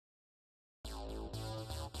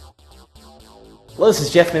Hello, this is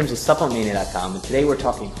Jeff Mims with SupplementMania.com, and today we're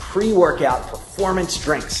talking pre-workout performance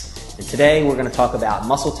drinks. And today we're going to talk about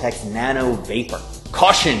MuscleTech naNO Vapor.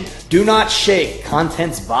 Caution, do not shake,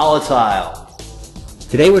 contents volatile.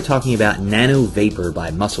 Today we're talking about naNO Vapor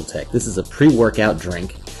by MuscleTech. This is a pre-workout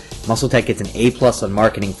drink. MuscleTech gets an A+ on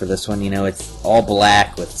marketing for this one. You know, it's all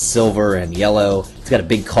black with silver and yellow. It's got a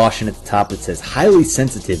big caution at the top that says highly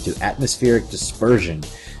sensitive to atmospheric dispersion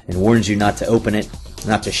and warns you not to open it,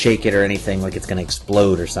 not to shake it or anything like it's going to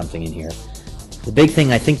explode or something in here. The big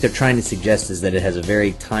thing I think they're trying to suggest is that it has a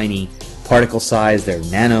very tiny particle size. They're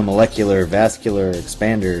nanomolecular vascular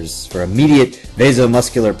expanders for immediate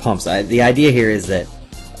vasomuscular pumps. The idea here is that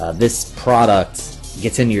this product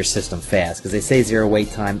gets into your system fast because they say zero wait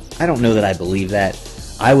time. I don't know that I believe that.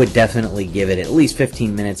 I would definitely give it at least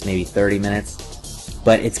 15 minutes, maybe 30 minutes.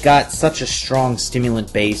 But it's got such a strong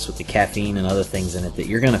stimulant base with the caffeine and other things in it that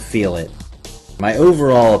you're going to feel it. My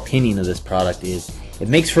overall opinion of this product is it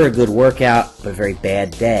makes for a good workout, but a very bad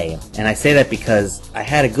day. And I say that because I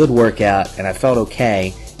had a good workout and I felt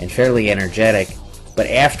okay and fairly energetic, but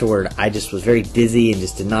afterward I just was very dizzy and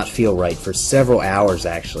just did not feel right for several hours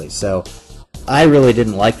actually. So I really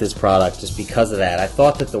didn't like this product just because of that. I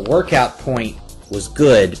thought that the workout point was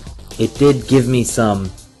good. It did give me some,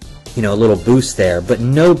 a little boost there, but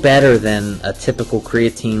no better than a typical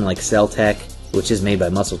creatine like CellTech, which is made by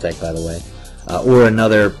MuscleTech, by the way. Or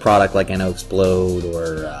another product like naNO Explode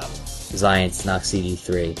or Xience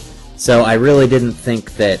NOx-CD3. So I really didn't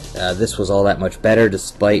think that this was all that much better,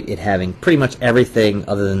 despite it having pretty much everything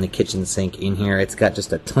other than the kitchen sink in here. It's got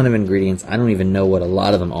just a ton of ingredients. I don't even know what a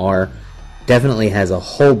lot of them are. Definitely has a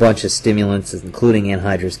whole bunch of stimulants, including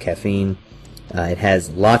anhydrous caffeine. It has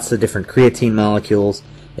lots of different creatine molecules.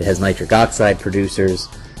 It has nitric oxide producers.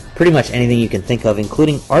 Pretty much anything you can think of,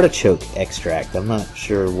 including artichoke extract. I'm not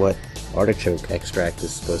sure what artichoke extract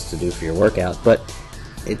is supposed to do for your workout, but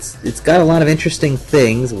it's got a lot of interesting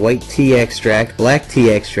things. White tea extract, black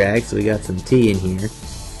tea extract, so we got some tea in here,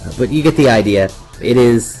 but you get the idea. It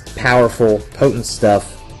is powerful, potent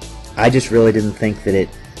stuff. I just really didn't think that it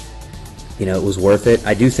was worth it.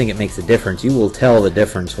 I do think it makes a difference. You will tell the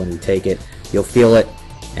difference when you take it. You'll feel it,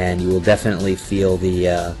 and you will definitely feel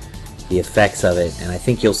the effects of it, and I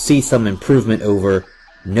think you'll see some improvement over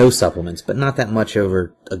no supplements, but not that much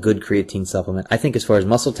over a good creatine supplement. I think as far as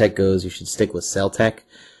MuscleTech goes, you should stick with CellTech.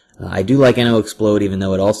 I do like naNO Explode, even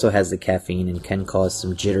though it also has the caffeine and can cause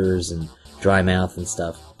some jitters and dry mouth and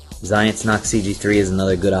stuff. Xience NOx-CD3 is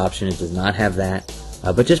another good option. It does not have that.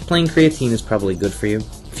 But just plain creatine is probably good for you.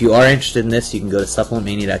 If you are interested in this, you can go to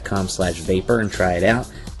SupplementMania.com/vapor and try it out.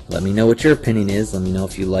 Let me know what your opinion is. Let me know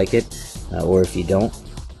if you like it or if you don't.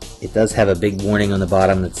 It does have a big warning on the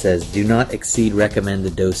bottom that says, do not exceed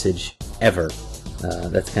recommended dosage ever.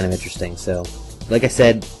 That's kind of interesting. So, like I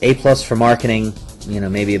said, A+ for marketing,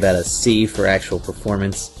 maybe about a C for actual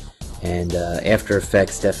performance. And after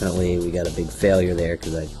effects, definitely we got a big failure there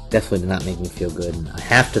because it definitely did not make me feel good. And I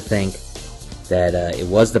have to think that it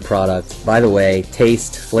was the product. By the way,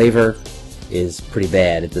 taste, flavor is pretty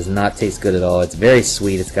bad. It does not taste good at all. It's very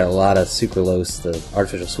sweet. It's got a lot of sucralose, the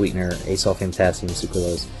artificial sweetener, asulfame potassium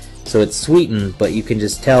sucralose. So it's sweetened, but you can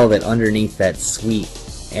just tell that underneath that sweet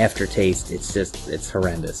aftertaste, it's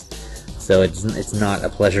horrendous. So it's not a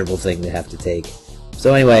pleasurable thing to have to take.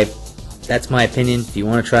 So anyway, that's my opinion. If you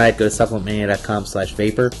want to try it, go to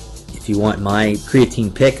SupplementMania.com/vapor. If you want my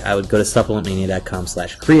creatine pick, I would go to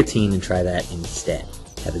SupplementMania.com/creatine and try that instead.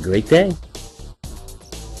 Have a great day.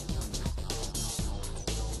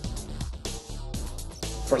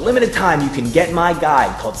 For a limited time, you can get my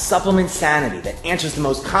guide called Supplement Sanity that answers the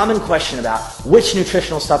most common question about which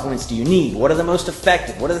nutritional supplements do you need, what are the most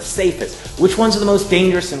effective, what are the safest, which ones are the most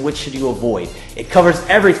dangerous, and which should you avoid. It covers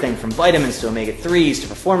everything from vitamins to omega-3s to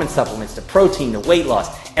performance supplements to protein to weight loss.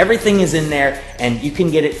 Everything is in there, and you can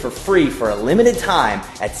get it for free for a limited time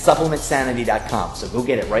at SupplementSanity.com. So go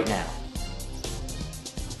get it right now.